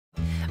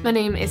My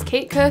name is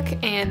Kate Cook,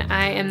 and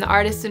I am the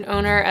artist and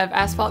owner of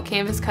Asphalt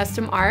Canvas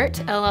Custom Art,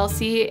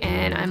 LLC,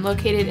 and I'm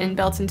located in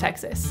Belton,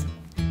 Texas.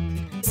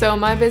 So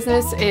my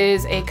business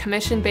is a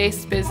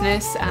commission-based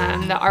business.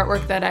 The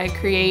artwork that I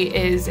create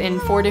is in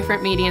 4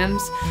 different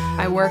mediums.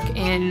 I work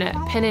in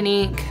pen and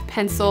ink,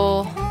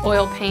 pencil,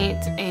 oil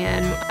paint,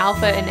 and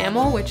alpha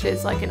enamel, which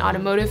is like an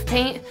automotive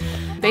paint.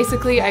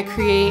 Basically, I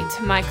create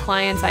my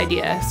client's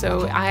idea.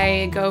 So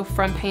I go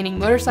from painting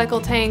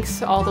motorcycle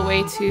tanks all the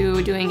way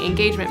to doing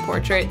engagement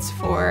portraits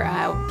for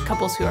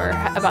couples who are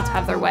about to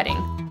have their wedding.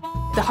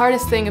 The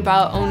hardest thing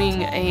about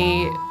owning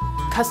a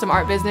custom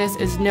art business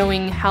is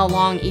knowing how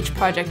long each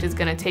project is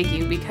going to take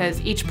you, because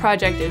each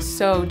project is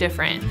so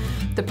different.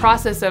 The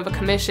process of a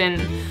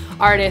commission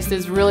artist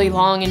is really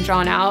long and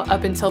drawn out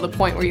up until the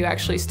point where you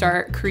actually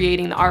start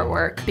creating the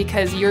artwork,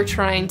 because you're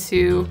trying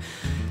to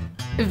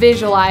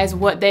visualize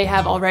what they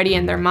have already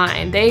in their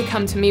mind. They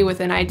come to me with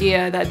an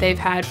idea that they've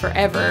had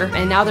forever,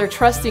 and now they're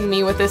trusting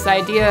me with this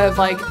idea of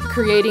like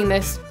creating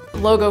this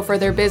logo for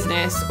their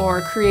business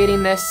or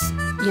creating this,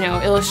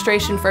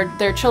 illustration for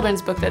their children's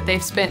book that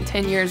they've spent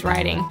 10 years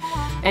writing.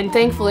 And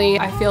thankfully,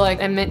 I feel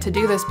like I'm meant to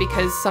do this,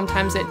 because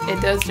sometimes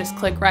it does just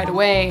click right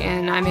away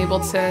and I'm able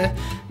to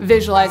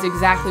visualize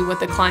exactly what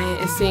the client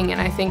is seeing,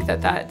 and I think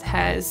that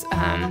has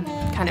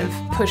kind of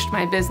pushed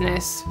my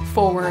business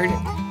forward.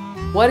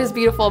 What is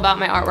beautiful about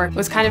my artwork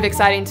was kind of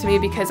exciting to me,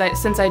 because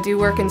since I do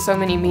work in so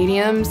many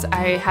mediums,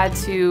 I had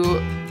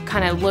to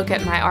kind of look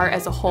at my art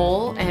as a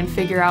whole and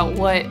figure out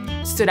what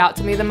stood out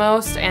to me the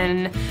most.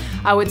 And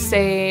I would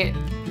say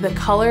the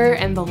color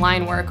and the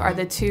line work are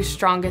the 2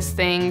 strongest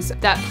things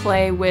that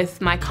play with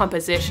my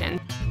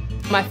composition.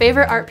 My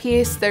favorite art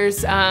piece,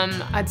 there's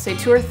I'd say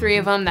 2 or 3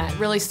 of them that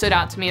really stood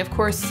out to me. Of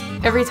course,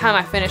 every time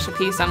I finish a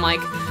piece, I'm like,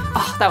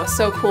 oh, that was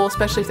so cool,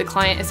 especially if the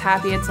client is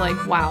happy. It's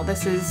like, wow,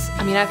 this is,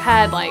 I've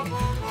had like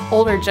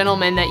older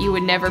gentlemen that you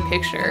would never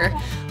picture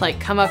like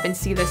come up and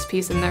see this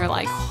piece and they're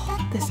like, oh,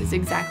 this is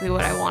exactly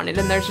what I wanted.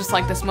 And there's just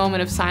like this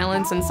moment of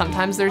silence, and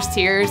sometimes there's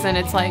tears, and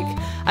it's like,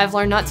 I've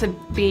learned not to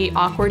be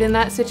awkward in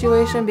that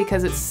situation,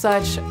 because it's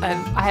such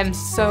I am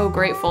so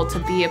grateful to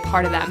be a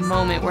part of that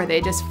moment where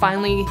they just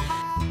finally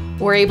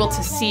were able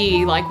to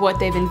see like what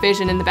they've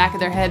envisioned in the back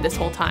of their head this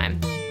whole time.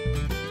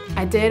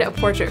 I did a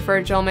portrait for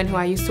a gentleman who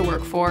I used to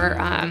work for,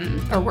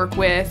 or work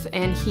with,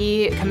 and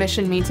he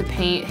commissioned me to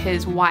paint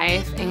his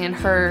wife and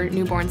her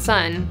newborn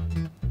son.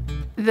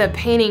 The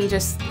painting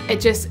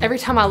every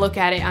time I look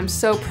at it, I'm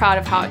so proud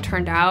of how it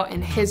turned out,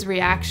 and his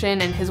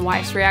reaction and his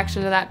wife's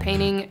reaction to that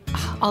painting,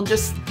 I'll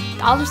just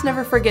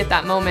never forget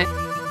that moment.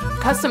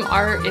 Custom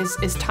art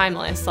is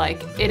timeless.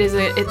 Like,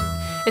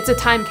 it's a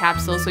time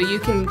capsule, so you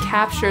can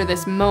capture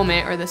this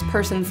moment or this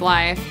person's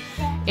life.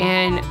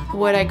 And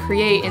what I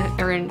create,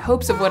 or in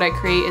hopes of what I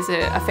create, is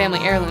a family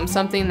heirloom,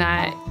 something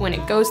that when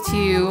it goes to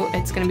you,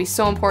 it's going to be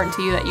so important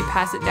to you that you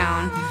pass it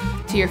down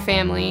to your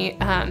family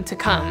to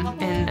come.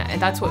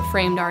 And that's what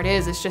framed art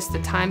is. It's just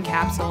a time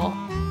capsule.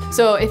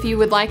 So if you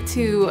would like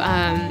to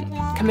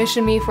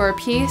commission me for a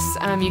piece,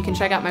 you can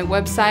check out my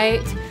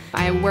website.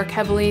 I work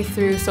heavily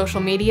through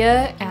social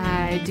media.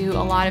 I do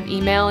a lot of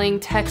emailing,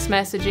 text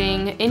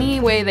messaging. Any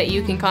way that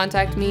you can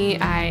contact me,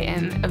 I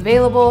am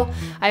available.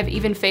 I've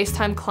even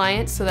FaceTime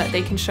clients so that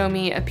they can show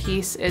me a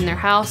piece in their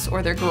house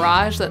or their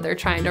garage that they're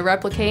trying to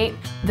replicate.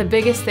 The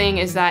biggest thing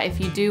is that if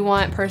you do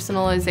want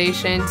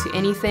personalization to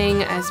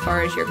anything as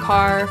far as your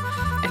car,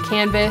 a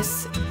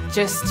canvas,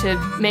 just to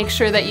make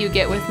sure that you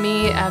get with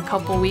me a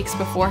couple weeks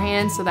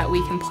beforehand so that we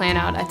can plan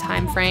out a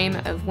time frame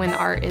of when the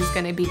art is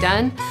going to be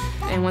done.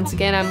 And once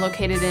again, I'm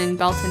located in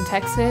Belton,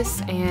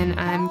 Texas, and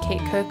I'm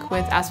Kate Cook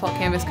with Asphalt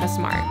Canvas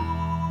Custom Art.